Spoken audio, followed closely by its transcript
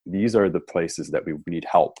these are the places that we need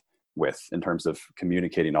help with in terms of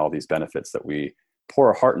communicating all these benefits that we pour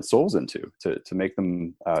our heart and souls into to make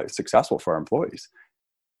them successful for our employees.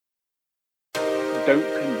 Don't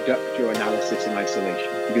conduct your analysis in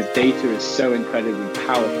isolation, because data is so incredibly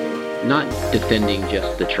powerful. Not defending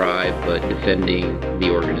just the tribe, but defending the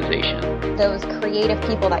organization. Those creative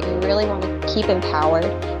people that you really want to keep empowered,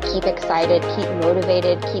 keep excited, keep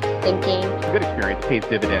motivated, keep thinking. A good experience pays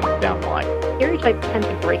dividends down the line. Stereotypes tend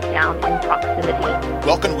to break down in proximity.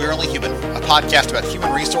 Welcome to We're Only Human, a podcast about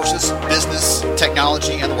human resources, business,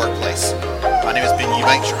 technology, and the workplace. My name is Ben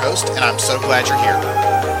Eubanks, your host, and I'm so glad you're here.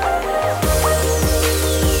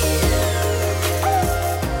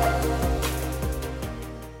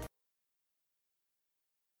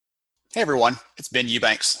 Hey everyone, it's Ben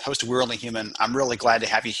Eubanks, host of We're Only Human. I'm really glad to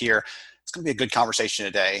have you here. It's going to be a good conversation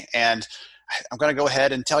today. And I'm going to go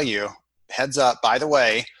ahead and tell you, heads up, by the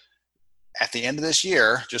way, at the end of this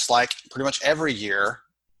year, just like pretty much every year,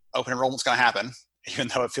 open enrollment's going to happen. Even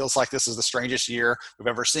though it feels like this is the strangest year we've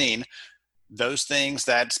ever seen, those things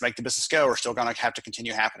that make the business go are still going to have to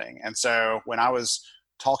continue happening. And so when I was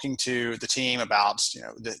talking to the team about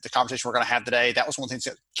the conversation we're going to have today, that was one of the things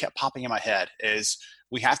that kept popping in my head is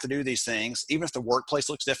we have to do these things, even if the workplace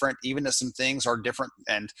looks different, even if some things are different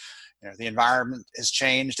and the environment has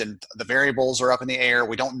changed and the variables are up in the air.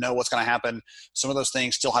 We don't know what's going to happen. Some of those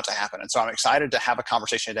things still have to happen. And so I'm excited to have a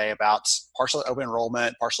conversation today about partially open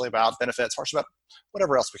enrollment, partially about benefits, partially about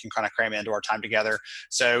whatever else we can kind of cram into our time together.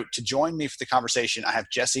 So to join me for the conversation, I have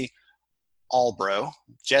Jesse Albro.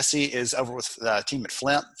 Jesse is over with the team at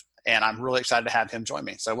Flint, and I'm really excited to have him join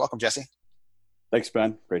me. So welcome, Jesse. Thanks,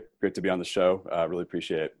 Ben. Great to be on the show. Really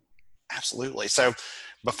appreciate it. Absolutely. So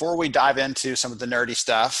before we dive into some of the nerdy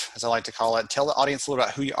stuff, as I like to call it, tell the audience a little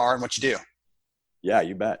about who you are and what you do. Yeah,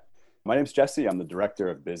 you bet. My name's Jesse. I'm the director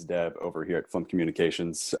of biz dev over here at Flint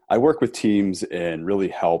Communications. I work with teams and really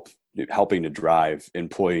helping to drive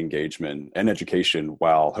employee engagement and education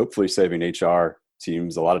while hopefully saving HR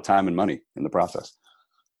teams a lot of time and money in the process.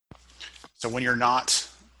 So when you're not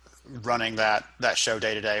running that show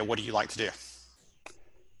day to day, what do you like to do?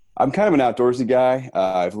 I'm kind of an outdoorsy guy.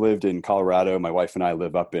 I've lived in Colorado. My wife and I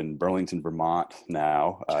live up in Burlington, Vermont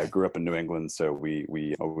now. I grew up in New England, so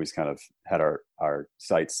we always kind of had our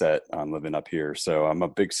sights set on living up here. So I'm a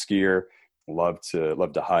big skier, love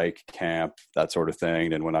to hike, camp, that sort of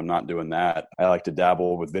thing. And when I'm not doing that, I like to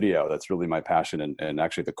dabble with video. That's really my passion and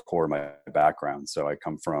actually the core of my background. So I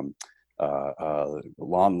come from a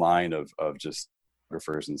long line of just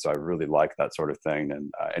photographers, and so I really like that sort of thing.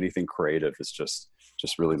 And anything creative is just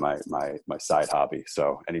really my side hobby.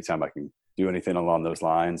 So anytime I can do anything along those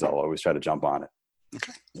lines, I'll always try to jump on it.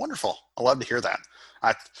 Okay, wonderful. I love to hear that.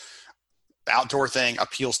 The outdoor thing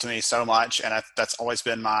appeals to me so much, and that's always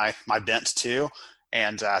been my bent too.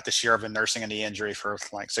 And this year I've been nursing a knee injury for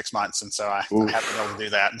like 6 months, and so I haven't been able to do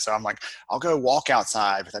that. And so I'm like, I'll go walk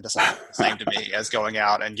outside, but that doesn't look the same to me as going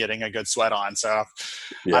out and getting a good sweat on. So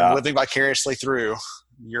I'm living vicariously through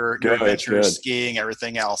your adventures, skiing,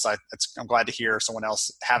 everything else. I'm glad to hear someone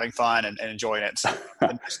else having fun and enjoying it.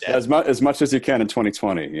 as much as you can in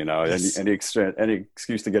 2020, Yes. any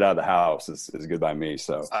excuse to get out of the house is good by me.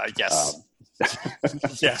 So yes.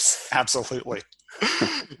 Yes, absolutely.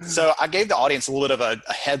 So I gave the audience a little bit of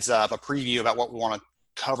a heads up, a preview about what we want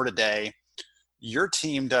to cover today. Your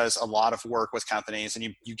team does a lot of work with companies, and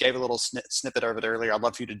you gave a little snippet of it earlier. I'd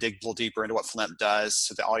love for you to dig a little deeper into what Flint does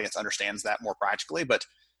so the audience understands that more practically. But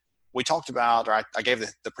we talked about, or I gave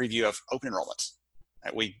the preview of open enrollment.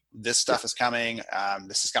 This stuff is coming.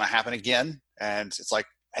 This is going to happen again. And it's like,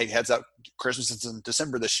 hey, heads up, Christmas is in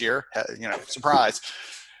December this year, surprise.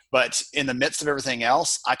 But in the midst of everything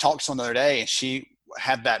else, I talked to someone the other day, and she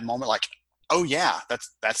had that moment like, oh yeah,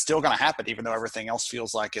 that's still going to happen, even though everything else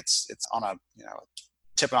feels like it's on a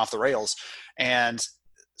tipping off the rails. And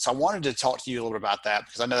so I wanted to talk to you a little bit about that,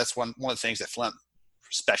 because I know that's one of the things that Flint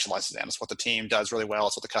specializes in. It's what the team does really well.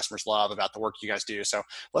 It's what the customers love about the work you guys do. So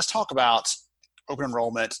let's talk about open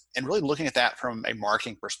enrollment and really looking at that from a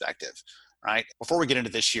marketing perspective, right? Before we get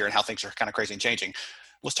into this year and how things are kind of crazy and changing,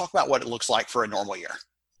 let's talk about what it looks like for a normal year,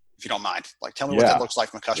 if you don't mind. Like, tell me what that looks like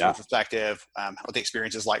from a customer perspective, what the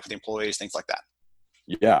experience is like for the employees, things like that.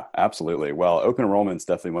 Yeah, absolutely. Well, open enrollment is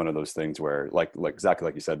definitely one of those things where, like exactly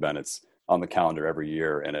like you said, Ben, it's on the calendar every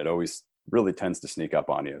year, and it always really tends to sneak up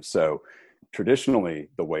on you. So traditionally,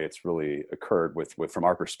 the way it's really occurred with from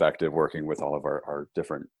our perspective, working with all of our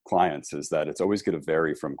different clients, is that it's always going to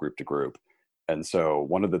vary from group to group. And so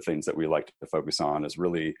one of the things that we like to focus on is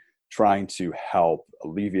really trying to help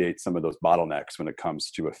alleviate some of those bottlenecks when it comes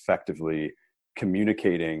to effectively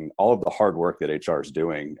communicating all of the hard work that HR is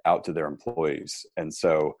doing out to their employees. And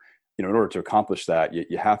so, in order to accomplish that,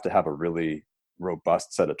 you have to have a really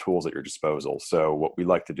robust set of tools at your disposal. So what we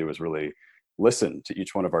like to do is really listen to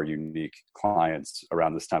each one of our unique clients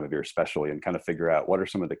around this time of year, especially, and kind of figure out what are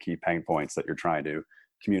some of the key pain points that you're trying to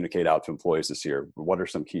communicate out to employees this year. What are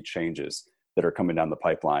some key changes that are coming down the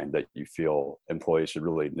pipeline that you feel employees should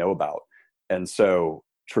really know about? And so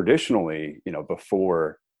traditionally,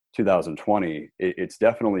 before 2020, it's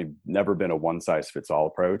definitely never been a one size fits all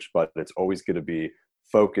approach, but it's always going to be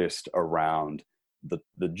focused around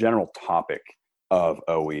the general topic of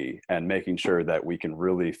OE and making sure that we can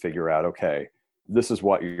really figure out, okay, this is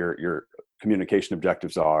what your communication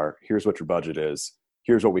objectives are. Here's what your budget is.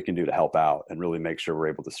 Here's what we can do to help out, and really make sure we're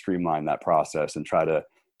able to streamline that process and try to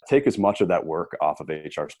take as much of that work off of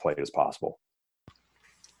HR's plate as possible.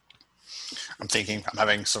 I'm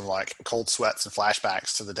having some like cold sweats and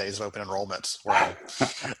flashbacks to the days of open enrollment where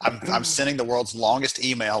I'm sending the world's longest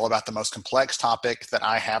email about the most complex topic that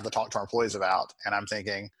I have to talk to our employees about. And I'm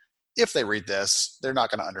thinking, if they read this, they're not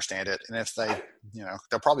going to understand it. And if they,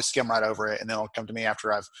 they'll probably skim right over it. And then they'll come to me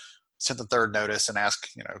after I've sent the third notice and ask,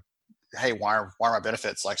 hey, why are my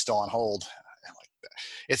benefits like still on hold?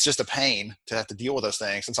 It's just a pain to have to deal with those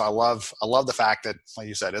things. And so I love the fact that, like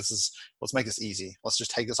you said, let's make this easy. Let's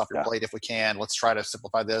just take this off your plate if we can. Let's try to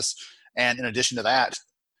simplify this. And in addition to that,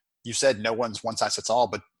 you said no one's one size fits all,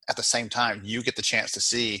 but at the same time, you get the chance to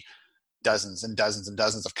see dozens and dozens and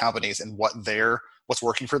dozens of companies and what's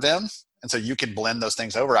working for them. And so you can blend those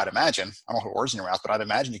things over, I'd imagine. I don't know what words in your mouth, but I'd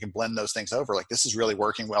imagine you can blend those things over. Like, this is really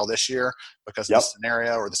working well this year because of this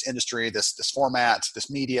scenario or this industry, this format,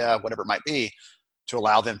 this media, whatever it might be, to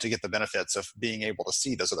allow them to get the benefits of being able to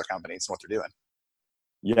see those other companies and what they're doing.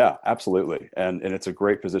 Yeah, absolutely. And it's a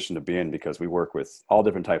great position to be in because we work with all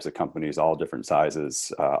different types of companies, all different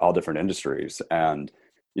sizes, all different industries. And,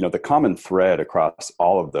 the common thread across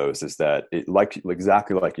all of those is that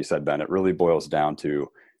exactly like you said, Ben, it really boils down to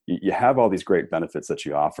you have all these great benefits that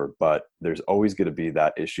you offer, but there's always going to be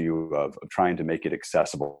that issue of trying to make it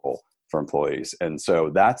accessible for employees. And so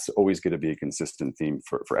that's always going to be a consistent theme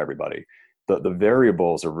for everybody. The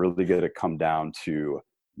variables are really going to come down to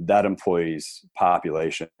that employee's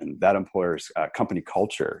population, that employer's company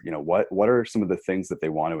culture. What are some of the things that they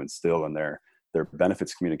want to instill in their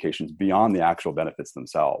benefits communications beyond the actual benefits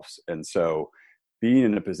themselves? And so being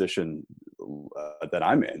in a position that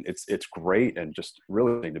I'm in, it's great and just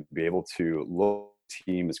really to be able to look at what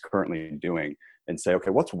the team is currently doing and say,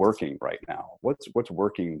 okay, what's working right now? What's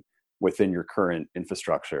working within your current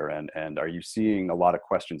infrastructure? And are you seeing a lot of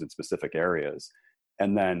questions in specific areas?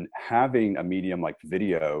 And then having a medium like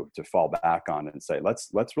video to fall back on and say,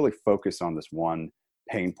 let's really focus on this one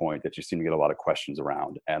pain point that you seem to get a lot of questions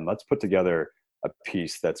around. And let's put together a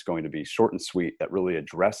piece that's going to be short and sweet that really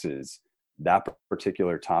addresses that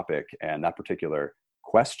particular topic and that particular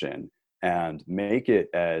question, and make it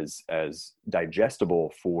as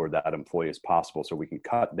digestible for that employee as possible, so we can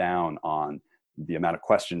cut down on the amount of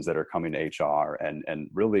questions that are coming to HR and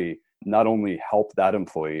really not only help that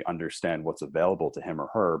employee understand what's available to him or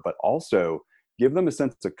her, but also give them a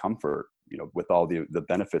sense of comfort, with all the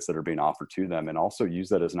benefits that are being offered to them, and also use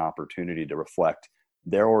that as an opportunity to reflect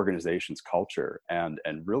their organization's culture and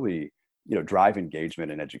really, drive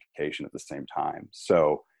engagement and education at the same time.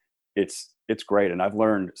 So it's great. And I've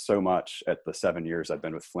learned so much at the 7 years I've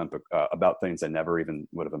been with Flimp about things I never even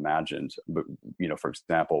would have imagined. But, for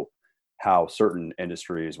example, how certain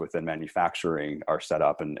industries within manufacturing are set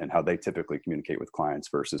up and how they typically communicate with clients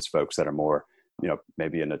versus folks that are more,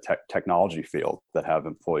 maybe in a technology field that have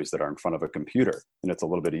employees that are in front of a computer, and it's a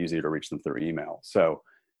little bit easier to reach them through email. So,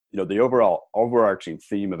 the overall overarching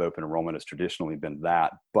theme of open enrollment has traditionally been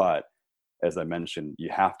that, but as I mentioned, you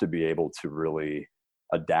have to be able to really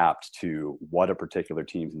adapt to what a particular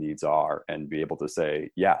team's needs are and be able to say,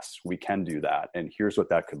 yes, we can do that. And here's what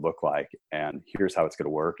that could look like. And here's how it's going to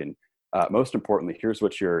work. And most importantly, here's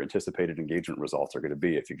what your anticipated engagement results are going to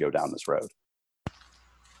be if you go down this road.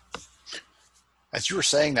 As you were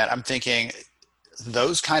saying that, I'm thinking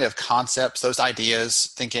those kind of concepts, those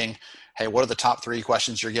ideas, thinking, hey, what are the top 3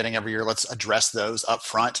 questions you're getting every year? Let's address those up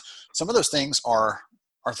front. Some of those things are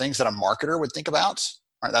things that a marketer would think about.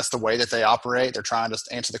 Right? That's the way that they operate. They're trying to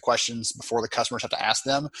answer the questions before the customers have to ask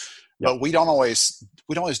them. Yep. But we don't always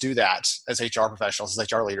do that as HR professionals,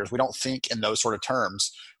 as HR leaders. We don't think in those sort of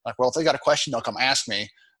terms. Like, well, if they got a question, they'll come ask me.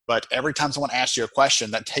 But every time someone asks you a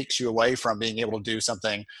question, that takes you away from being able to do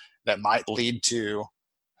something that might lead to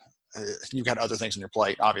you've got other things on your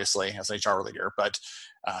plate, obviously, as an HR leader. But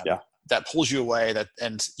that pulls you away,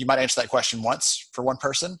 and you might answer that question once for one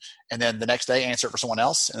person, and then the next day answer it for someone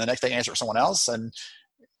else, and the next day answer it for someone else, and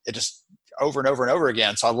it just over and over and over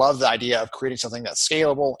again. So I love the idea of creating something that's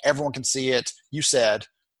scalable. Everyone can see it. You said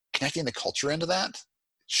connecting the culture into that,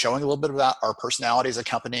 showing a little bit about our personality as a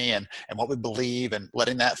company and what we believe, and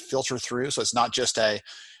letting that filter through. So it's not just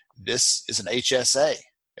this is an HSA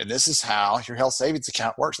and this is how your health savings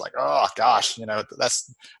account works. Like, oh gosh,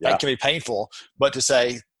 that can be painful, but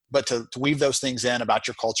to weave those things in about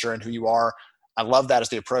your culture and who you are. I love that as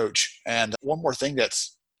the approach. And one more thing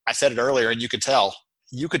I said it earlier, and you could tell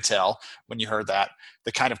when you heard that,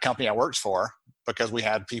 the kind of company I worked for, because we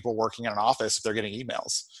had people working in an office, they're getting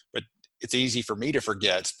emails. But it's easy for me to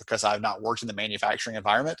forget because I've not worked in the manufacturing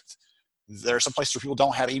environment. There are some places where people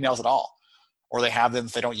don't have emails at all, or they have them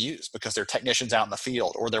that they don't use because they're technicians out in the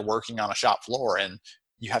field, or they're working on a shop floor, and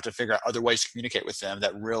you have to figure out other ways to communicate with them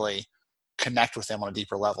that really connect with them on a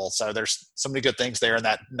deeper level. So there's so many good things there in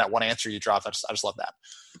that one answer you dropped. I just love that.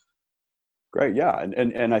 Great. Yeah.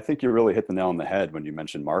 And I think you really hit the nail on the head when you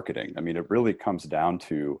mentioned marketing. I mean, it really comes down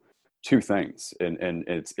to two things, and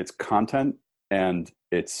it's content and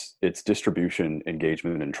it's distribution,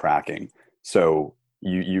 engagement, and tracking. So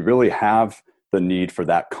you really have the need for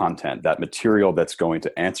that content, that material that's going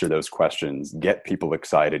to answer those questions, get people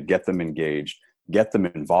excited, get them engaged, get them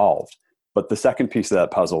involved. But the second piece of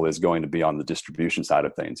that puzzle is going to be on the distribution side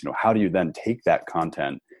of things. How do you then take that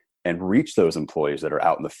content and reach those employees that are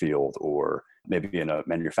out in the field, or maybe in a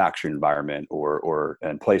manufacturing environment, or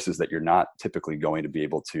in places that you're not typically going to be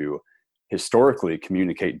able to historically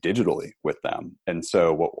communicate digitally with them. And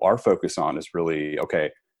so what our focus on is really,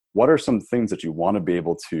 okay, what are some things that you want to be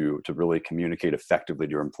able to really communicate effectively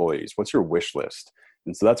to your employees? What's your wish list?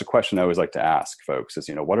 And so that's a question I always like to ask folks is,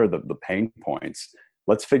 what are the pain points?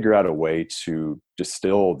 Let's figure out a way to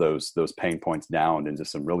distill those pain points down into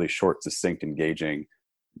some really short, succinct, engaging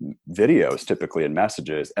videos, typically, and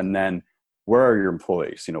messages. And then where are your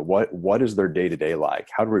employees? What is their day-to-day like?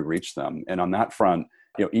 How do we reach them? And on that front,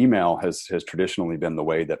 email has traditionally been the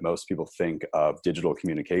way that most people think of digital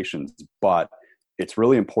communications, but it's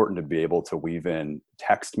really important to be able to weave in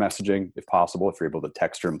text messaging if possible. If you're able to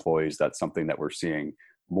text your employees, that's something that we're seeing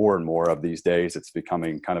more and more of these days. It's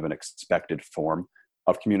becoming kind of an expected form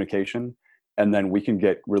of communication. And then we can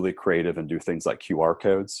get really creative and do things like QR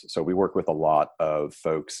codes. So we work with a lot of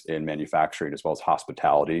folks in manufacturing as well as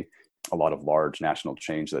hospitality, a lot of large national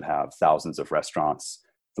chains that have thousands of restaurants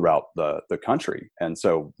throughout the country. And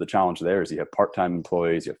so the challenge there is you have part-time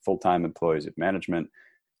employees, you have full-time employees, you have management.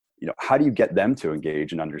 How do you get them to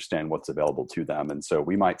engage and understand what's available to them? And so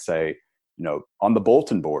we might say, on the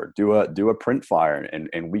bulletin board, do a print flyer,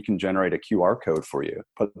 and we can generate a QR code for you,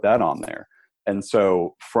 put that on there. And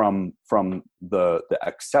so from the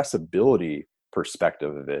accessibility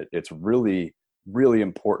perspective of it, it's really, really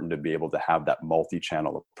important to be able to have that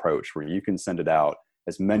multi-channel approach where you can send it out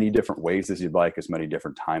as many different ways as you'd like, as many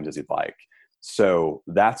different times as you'd like. So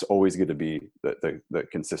that's always going to be the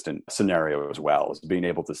consistent scenario as well, is being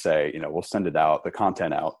able to say, we'll send it out, the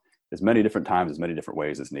content out, as many different times, as many different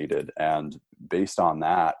ways as needed. And based on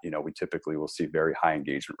that, we typically will see very high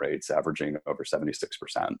engagement rates averaging over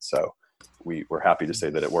 76%. So we're happy to say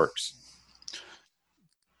that it works.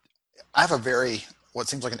 I have what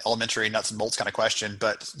seems like an elementary nuts and bolts kind of question,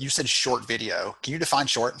 but you said short video. Can you define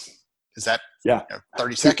short? Is that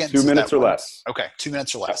 30 seconds? 2 minutes or less. Okay. 2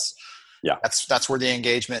 minutes or less. Yeah. That's where the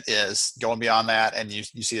engagement is. Going beyond that, and you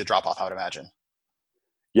see the drop off, I would imagine.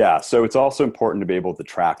 Yeah. So it's also important to be able to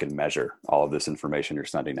track and measure all of this information you're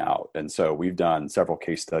sending out. And so we've done several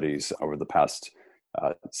case studies over the past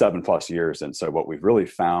 7+ years. And so what we've really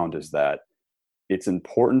found is that it's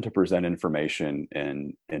important to present information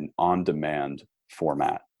in an on-demand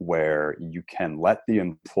format where you can let the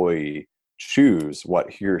employee choose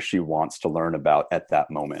what he or she wants to learn about at that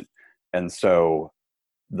moment. And so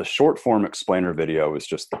the short form explainer video is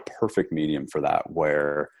just the perfect medium for that,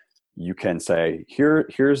 where you can say,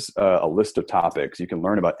 here's a list of topics. You can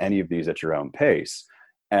learn about any of these at your own pace.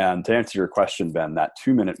 And to answer your question, Ben, that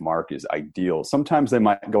 2-minute mark is ideal. Sometimes they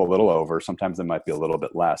might go a little over, sometimes they might be a little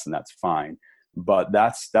bit less, and that's fine. But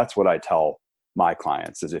that's what I tell my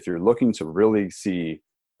clients is if you're looking to really see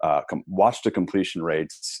watch to completion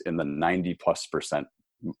rates in the 90+%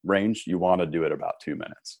 range, you want to do it about 2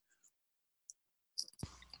 minutes.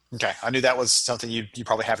 Okay. I knew that was something you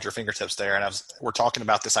probably have at your fingertips there. And we're talking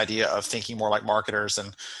about this idea of thinking more like marketers.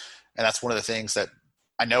 And that's one of the things that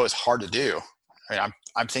I know is hard to do. I mean,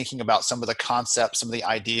 I'm thinking about some of the concepts, some of the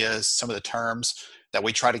ideas, some of the terms that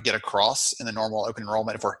we try to get across in the normal open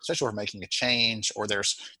enrollment, especially if we're making a change or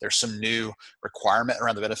there's some new requirement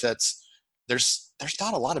around the benefits. there's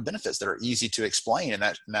not a lot of benefits that are easy to explain in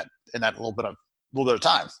that little bit of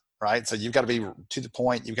time, right? So you've got to be to the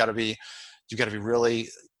point. You've got to be really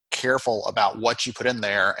careful about what you put in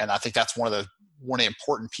there. And I think that's one of the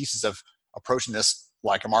important pieces of approaching this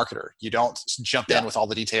like a marketer. You don't jump in with all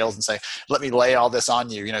the details and say, let me lay all this on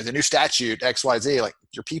you. The new statute XYZ, like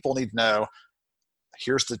your people need to know,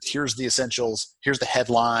 here's the essentials, here's the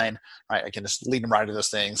headline, right? I can just lead them right to those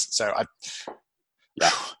things. So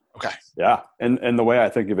okay. Yeah. And the way I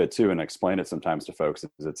think of it too, and explain it sometimes to folks,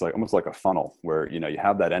 is it's like almost like a funnel where, you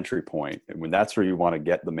have that entry point, and when that's where you want to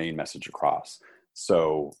get the main message across.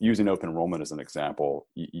 So using open enrollment as an example,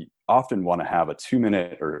 you often want to have a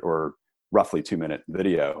 2-minute or roughly 2-minute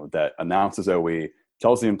video that announces OE,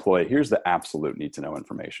 tells the employee, here's the absolute need to know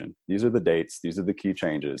information. These are the dates. These are the key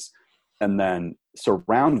changes. And then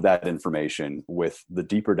surround that information with the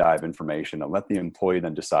deeper dive information and let the employee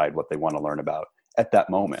then decide what they want to learn about at that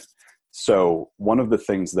moment. So one of the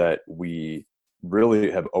things that we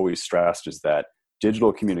really have always stressed is that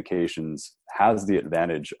digital communications has the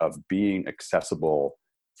advantage of being accessible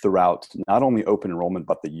throughout not only open enrollment,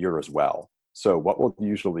 but the year as well. So what we'll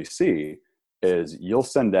usually see is you'll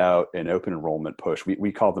send out an open enrollment push.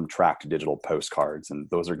 We call them tracked digital postcards. And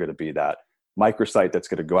those are going to be that microsite that's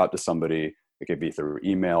going to go out to somebody. It could be through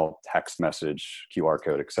email, text message, QR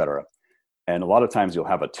code, et cetera. And a lot of times you'll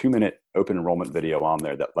have a 2-minute open enrollment video on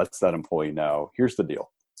there that lets that employee know, here's the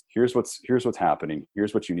deal. Here's what's happening.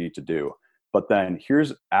 Here's what you need to do. But then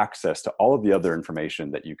here's access to all of the other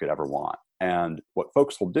information that you could ever want. And what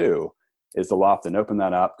folks will do is they'll often open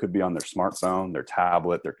that up, could be on their smartphone, their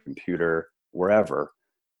tablet, their computer, wherever.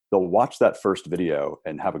 They'll watch that first video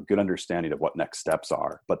and have a good understanding of what next steps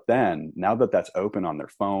are. But then now that that's open on their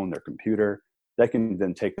phone, their computer, they can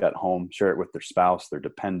then take that home, share it with their spouse, their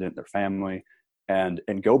dependent, their family, and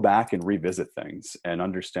go back and revisit things and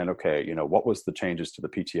understand, okay, what was the changes to the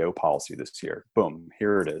PTO policy this year? Boom,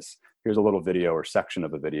 here it is. Here's a little video or section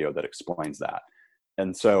of a video that explains that.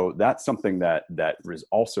 And so that's something that is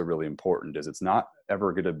also really important, is it's not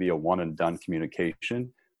ever going to be a one and done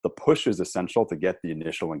communication. The push is essential to get the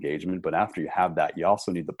initial engagement, but after you have that, you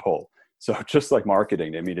also need the pull. So just like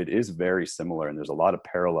marketing, it is very similar, and there's a lot of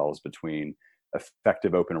parallels between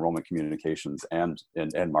effective open enrollment communications and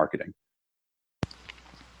marketing.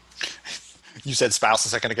 You said spouse a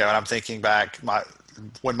second ago, and I'm thinking back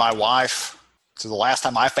when my wife, so the last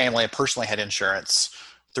time my family personally had insurance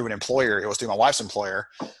through an employer, it was through my wife's employer.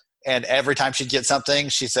 And every time she'd get something,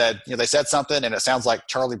 she said, they said something and it sounds like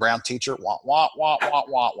Charlie Brown teacher, wah, wah, wah, wah,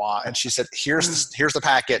 wah, wah. And she said, here's the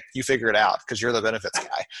packet, you figure it out because you're the benefits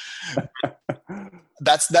guy.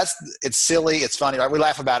 It's silly. It's funny. Right? We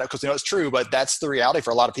laugh about it because it's true, but that's the reality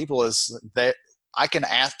for a lot of people, is that I can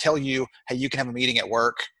tell you, hey, you can have a meeting at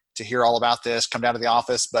work to hear all about this, come down to the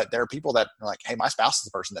office. But there are people that are like, hey, my spouse is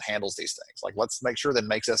the person that handles these things. Like, let's make sure that it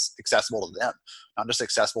makes us accessible to them, not just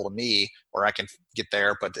accessible to me where I can get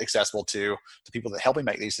there, but accessible to the people that help me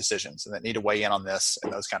make these decisions and that need to weigh in on this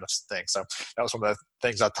and those kind of things. So that was one of the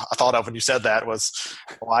things I thought of when you said that. Was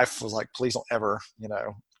my wife was like, please don't ever,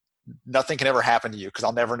 nothing can ever happen to you because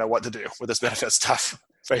I'll never know what to do with this benefit stuff,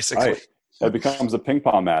 basically. Right. It becomes a ping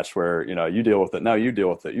pong match where, you deal with it. No, you deal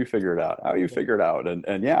with it. You figure it out. How you figure it out.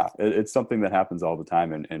 And yeah, it's something that happens all the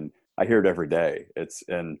time. And I hear it every day. It's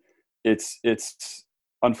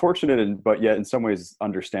unfortunate, but yet in some ways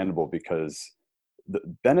understandable, because the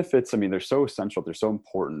benefits, they're so essential. They're so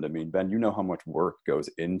important. Ben, you know how much work goes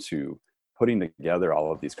into putting together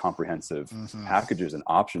all of these comprehensive packages and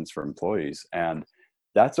options for employees. And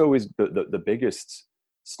that's always the biggest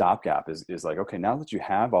stopgap is like, okay, now that you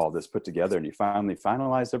have all this put together and you finally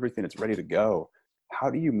finalize everything, it's ready to go.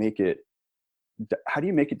 How do you make it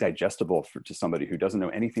digestible to somebody who doesn't know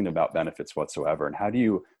anything about benefits whatsoever? And how do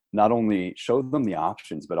you not only show them the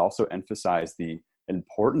options, but also emphasize the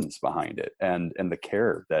importance behind it and the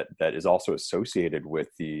care that is also associated with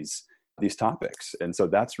these topics? And so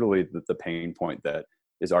that's really the pain point that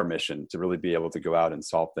is our mission, to really be able to go out and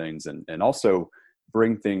solve things and also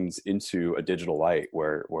bring things into a digital light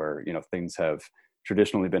where things have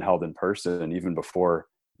traditionally been held in person. And even before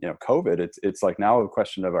COVID, it's like now a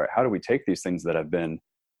question of, all right, how do we take these things that have been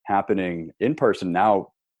happening in person now,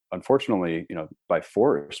 unfortunately, by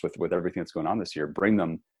force with everything that's going on this year, bring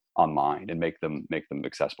them online and make them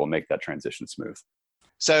accessible, make that transition smooth.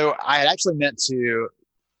 So I had actually meant to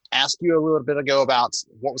ask you a little bit ago about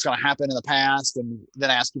what was going to happen in the past, and then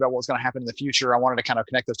ask you about what's going to happen in the future. I wanted to kind of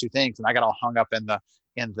connect those two things, and I got all hung up in the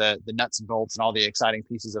nuts and bolts and all the exciting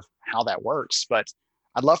pieces of how that works. But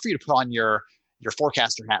I'd love for you to put on your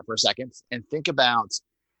forecaster hat for a second and think about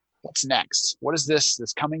what's next. What is this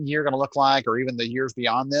coming year going to look like, or even the years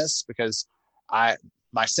beyond this? Because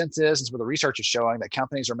my sense is where the research is showing that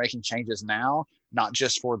companies are making changes now, not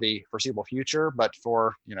just for the foreseeable future, but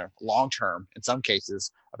for, long term in some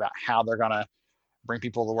cases about how they're going to bring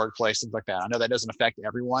people to the workplace, things like that. I know that doesn't affect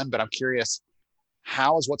everyone, but I'm curious,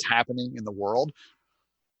 how is what's happening in the world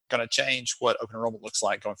going to change what open enrollment looks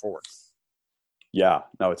like going forward? Yeah,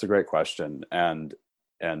 no, it's a great question. And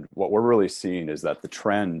what we're really seeing is that the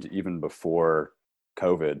trend, even before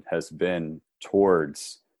COVID, has been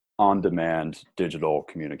towards on-demand digital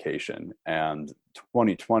communication. And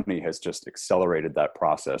 2020 has just accelerated that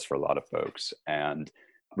process for a lot of folks and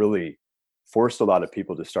really forced a lot of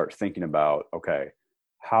people to start thinking about, okay,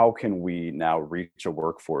 how can we now reach a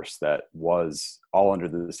workforce that was all under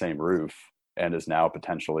the same roof and is now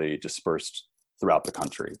potentially dispersed throughout the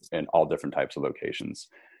country in all different types of locations?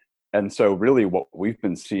 And so really what we've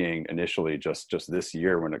been seeing initially just this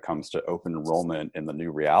year when it comes to open enrollment in the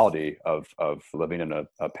new reality of living in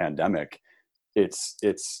a pandemic, it's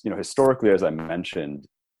historically, as I mentioned,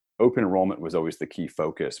 open enrollment was always the key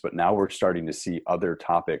focus, but now we're starting to see other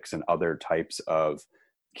topics and other types of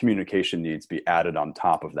communication needs be added on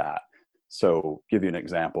top of that. So give you an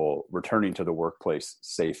example, returning to the workplace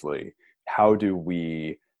safely. How do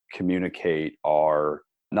we communicate our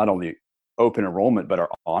not only open enrollment, but our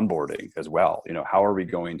onboarding as well? How are we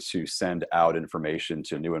going to send out information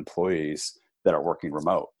to new employees that are working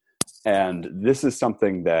remote? And this is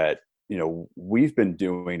something that, we've been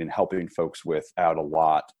doing and helping folks with out a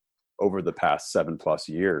lot over the past 7+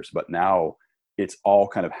 years, but now it's all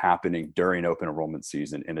kind of happening during open enrollment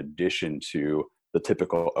season in addition to the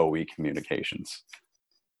typical OE communications.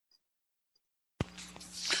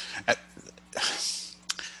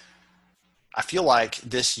 I feel like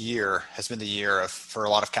this year has been the year for a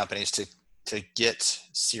lot of companies to get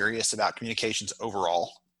serious about communications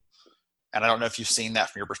overall. And I don't know if you've seen that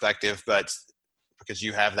from your perspective, but because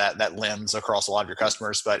you have that lens across a lot of your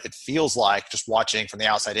customers, but it feels like, just watching from the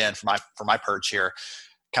outside in, from my perch here,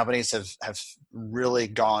 companies have really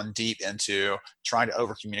gone deep into trying to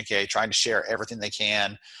over communicate, trying to share everything they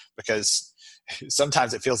can, because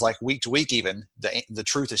sometimes it feels like week to week, even the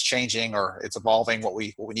truth is changing or it's evolving. What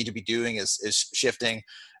we need to be doing is shifting.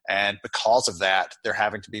 And because of that, they're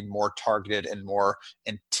having to be more targeted and more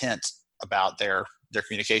intent about their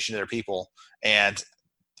communication to their people. And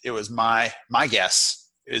it was my guess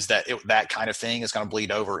is that that kind of thing is going to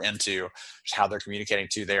bleed over into just how they're communicating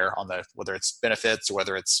to whether it's benefits or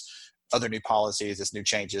whether it's other new policies, it's new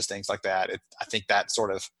changes, things like that. I think that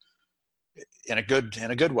sort of, in a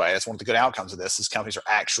good way, that's one of the good outcomes of this, is companies are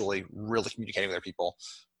actually really communicating with their people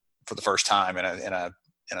for the first time in a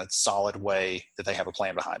solid way that they have a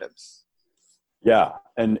plan behind it. Yeah,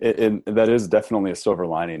 and that is definitely a silver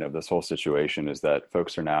lining of this whole situation, is that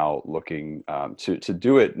folks are now looking to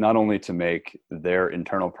do it not only to make their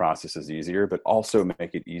internal processes easier, but also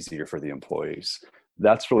make it easier for the employees.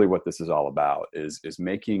 That's really what this is all about, is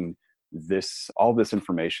making all this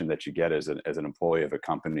information that you get as an employee of a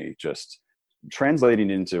company just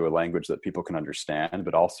translating into a language that people can understand,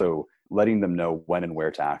 but also letting them know when and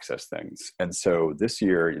where to access things. And so this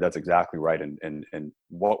year, that's exactly right. And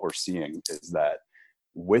what we're seeing is that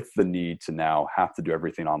with the need to now have to do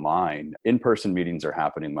everything online, in-person meetings are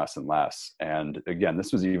happening less and less. And again,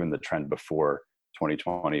 this was even the trend before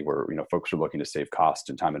 2020, where folks are looking to save cost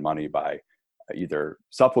and time and money by either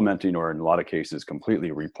supplementing or in a lot of cases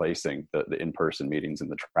completely replacing the in-person meetings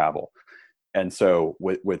and the travel. And so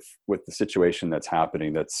with the situation that's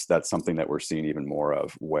happening, that's something that we're seeing even more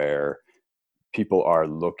of, where people are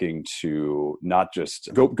looking to not just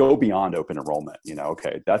go beyond open enrollment.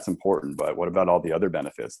 Okay, that's important, but what about all the other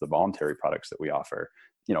benefits, the voluntary products that we offer?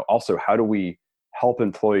 Also, how do we help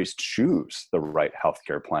employees choose the right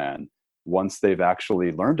healthcare plan once they've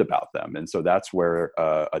actually learned about them? And so that's where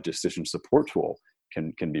a decision support tool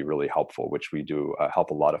can be really helpful, which we do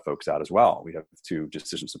help a lot of folks out as well. We have 2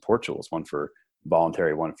 decision support tools, one for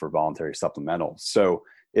voluntary, one for voluntary supplemental. So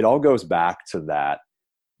it all goes back to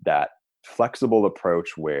that flexible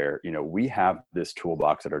approach where, we have this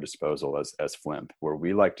toolbox at our disposal as Flimp, where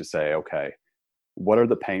we like to say, okay, what are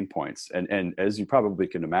the pain points? And as you probably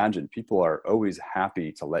can imagine, people are always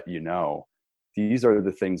happy to let you know, these are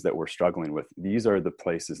the things that we're struggling with. These are the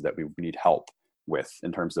places that we need help with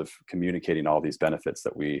in terms of communicating all these benefits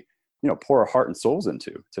that we, pour our heart and souls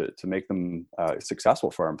into to make them successful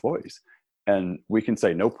for our employees. And we can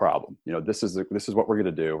say, no problem. This is what we're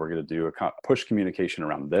going to do. We're going to do a push communication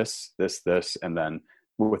around this, and then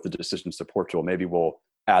with the decision support tool, maybe we'll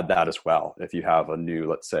add that as well. If you have a new,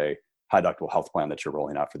 let's say, high deductible health plan that you're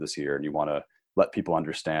rolling out for this year, and you want to let people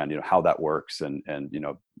understand, how that works, and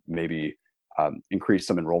maybe increase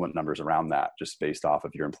some enrollment numbers around that just based off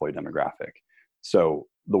of your employee demographic. So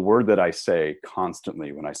the word that I say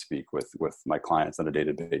constantly when I speak with my clients on a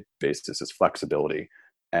day-to-day basis is flexibility.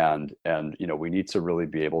 And we need to really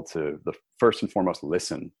be able to, the first and foremost,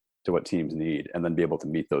 listen to what teams need, and then be able to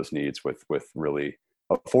meet those needs with really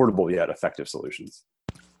affordable yet effective solutions.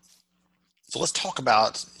 So let's talk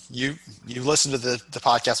about you've listened to the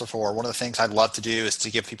podcast before. One of the things I'd love to do is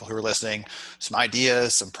to give people who are listening some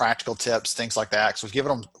ideas, some practical tips, things like that. So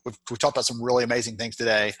we've talked about some really amazing things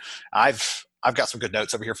today. I've got some good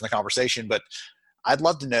notes over here from the conversation, but I'd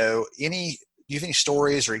love to know do you have any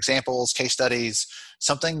stories or examples, case studies,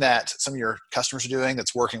 something that some of your customers are doing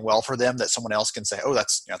that's working well for them that someone else can say, oh,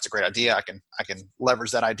 that's a great idea. I can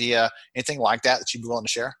leverage that idea. Anything like that you'd be willing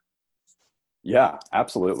to share? Yeah,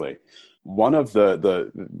 absolutely. One of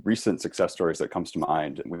the recent success stories that comes to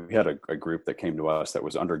mind, we had a group that came to us that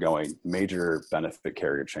was undergoing major benefit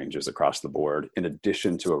carrier changes across the board, in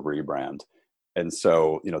addition to a rebrand. And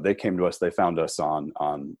so, they came to us, they found us on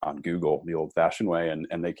Google the old fashioned way.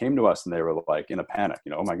 And they came to us and they were like in a panic,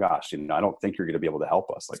 oh my gosh, I don't think you're going to be able to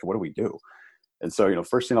help us. Like, what do we do? And so,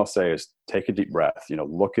 first thing I'll say is take a deep breath,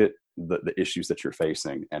 look at the issues that you're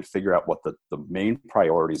facing and figure out what the main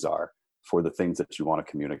priorities are for the things that you want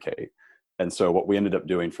to communicate. And so what we ended up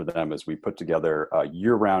doing for them is we put together a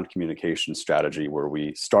year-round communication strategy where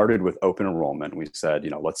we started with open enrollment. We said,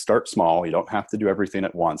 let's start small. You don't have to do everything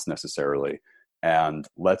at once necessarily. And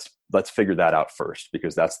let's figure that out first,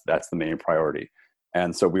 because that's the main priority.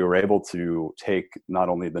 And so we were able to take not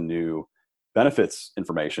only the new benefits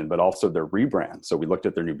information, but also their rebrand. So we looked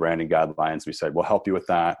at their new branding guidelines. We said, we'll help you with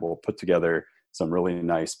that. We'll put together some really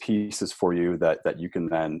nice pieces for you that you can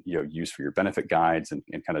then use for your benefit guides and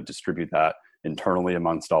kind of distribute that internally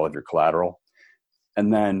amongst all of your collateral.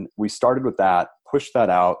 And then we started with that, pushed that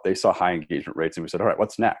out. They saw high engagement rates, and we said, all right,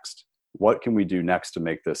 what's next? What can we do next to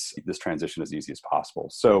make this transition as easy as possible?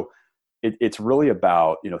 So it's really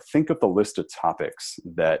about, think of the list of topics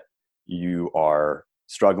that you are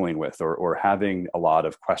struggling with or having a lot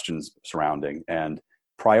of questions surrounding, and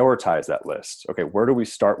prioritize that list. Okay, where do we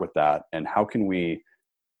start with that, and how can we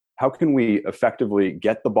effectively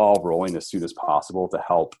get the ball rolling as soon as possible to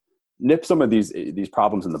help nip some of these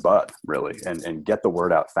problems in the bud, really, and get the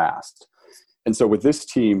word out fast. And so with this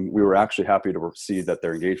team, we were actually happy to see that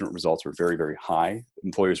their engagement results were very, very high.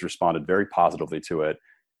 Employees responded very positively to it.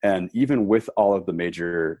 And even with all of the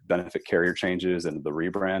major benefit carrier changes and the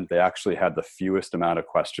rebrand, they actually had the fewest amount of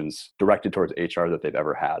questions directed towards HR that they've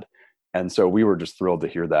ever had. And so we were just thrilled to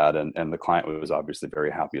hear that. And the client was obviously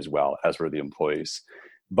very happy as well, as were the employees.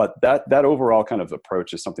 But that overall kind of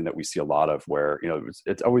approach is something that we see a lot of, where,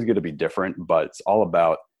 it's always going to be different, but it's all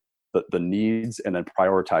about the needs and then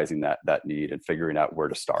prioritizing that need and figuring out where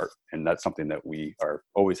to start. And that's something that we are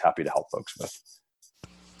always happy to help folks with.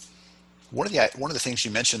 One of the things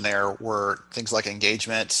you mentioned there were things like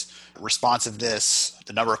engagement, responsiveness,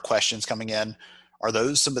 the number of questions coming in. Are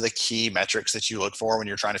those some of the key metrics that you look for when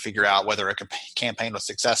you're trying to figure out whether a campaign was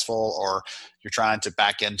successful, or you're trying to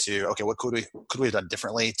back into, okay, what could we have done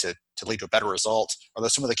differently to lead to a better result? Are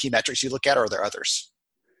those some of the key metrics you look at, or are there others?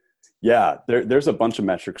 Yeah, there's a bunch of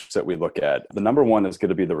metrics that we look at. The number one is going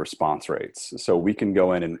to be the response rates. So we can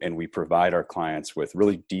go in and we provide our clients with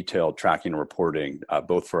really detailed tracking and reporting,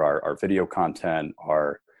 both for our video content,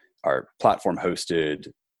 our platform hosted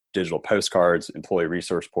digital postcards, employee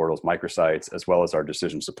resource portals, microsites, as well as our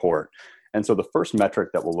decision support. And so the first metric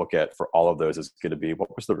that we'll look at for all of those is going to be,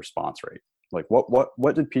 what was the response rate? Like what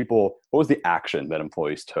was the action that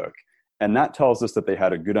employees took? And that tells us that they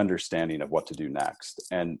had a good understanding of what to do next.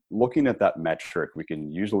 And looking at that metric, we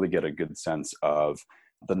can usually get a good sense of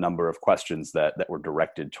the number of questions that were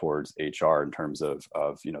directed towards HR in terms of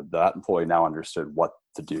that employee now understood what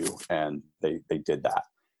to do, and they did that.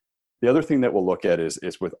 The other thing that we'll look at is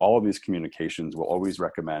with all of these communications, we'll always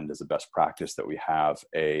recommend as a best practice that we have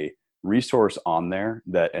a resource on there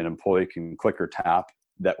that an employee can click or tap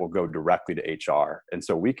that will go directly to HR. And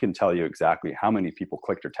so we can tell you exactly how many people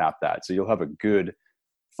clicked or tapped that. So you'll have a good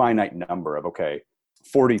finite number of, okay,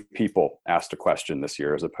 40 people asked a question this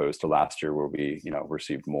year as opposed to last year where we,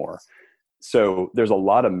 received more. So there's a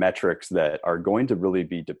lot of metrics that are going to really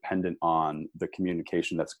be dependent on the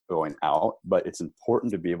communication that's going out, but it's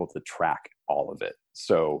important to be able to track all of it.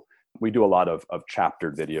 So we do a lot of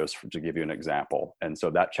chaptered videos, to give you an example. And so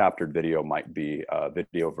that chaptered video might be a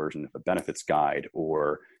video version of a benefits guide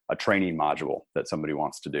or a training module that somebody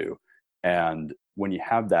wants to do. And when you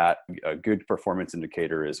have that, a good performance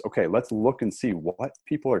indicator is, okay, let's look and see what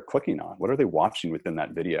people are clicking on. What are they watching within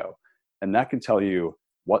that video? And that can tell you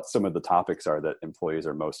what some of the topics are that employees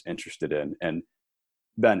are most interested in. And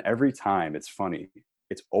then every time, it's funny,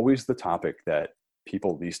 it's always the topic that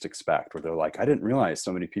people least expect, where they're like, I didn't realize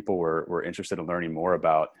so many people were interested in learning more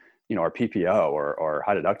about, our PPO or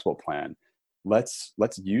high deductible plan. Let's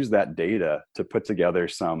use that data to put together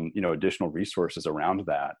some, additional resources around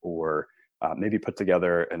that, or maybe put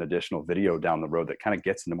together an additional video down the road that kind of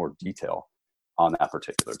gets into more detail on that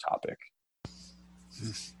particular topic.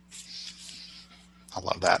 I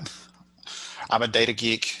love that. I'm a data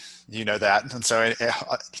geek, you know that. And so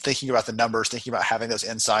thinking about the numbers, thinking about having those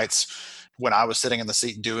insights, when I was sitting in the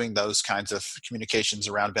seat doing those kinds of communications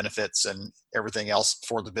around benefits and everything else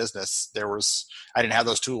for the business, I didn't have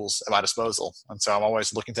those tools at my disposal. And so I'm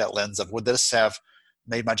always looking at that lens of, would this have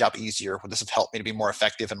made my job easier? Would this have helped me to be more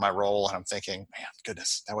effective in my role? And I'm thinking, man,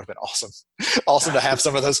 goodness, that would have been awesome. Awesome to have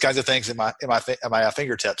some of those kinds of things at my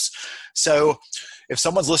fingertips. So if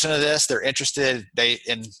someone's listening to this, they're interested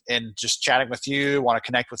in just chatting with you, want to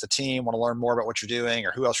connect with the team, want to learn more about what you're doing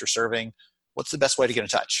or who else you're serving, what's the best way to get in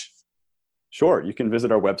touch? Sure. You can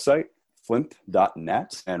visit our website,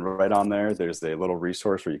 flimp.net, and right on there's a little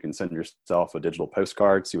resource where you can send yourself a digital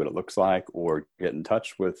postcard, see what it looks like, or get in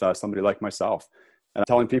touch with somebody like myself. And I'm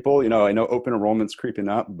telling people, I know open enrollment's creeping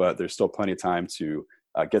up, but there's still plenty of time to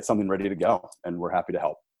get something ready to go, and we're happy to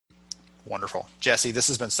help. Wonderful. Jesse, this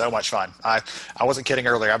has been so much fun. I wasn't kidding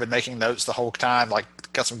earlier. I've been making notes the whole time,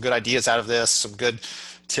 got some good ideas out of this, some good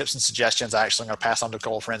tips and suggestions I actually going to pass on to a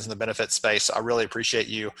couple of friends in the benefits space. So I really appreciate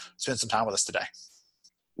you spending some time with us today.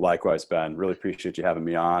 Likewise, Ben. Really appreciate you having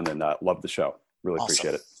me on, and love the show. Really Awesome.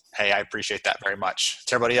 Appreciate it. Hey, I appreciate that very much.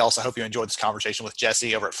 To everybody else, I hope you enjoyed this conversation with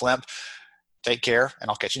Jesse over at Flimp. Take care, and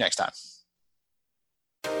I'll catch you next time.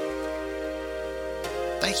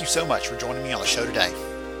 Thank you so much for joining me on the show today.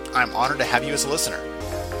 I'm honored to have you as a listener.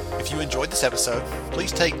 If you enjoyed this episode,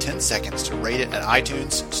 please take 10 seconds to rate it at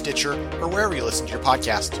iTunes, Stitcher, or wherever you listen to your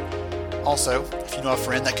podcast. Also, if you know a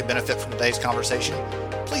friend that could benefit from today's conversation,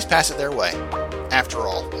 please pass it their way. After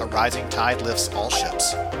all, a rising tide lifts all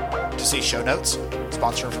ships. To see show notes,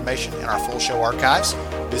 sponsor information, and our full show archives,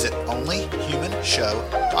 visit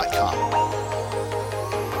onlyhumanshow.com.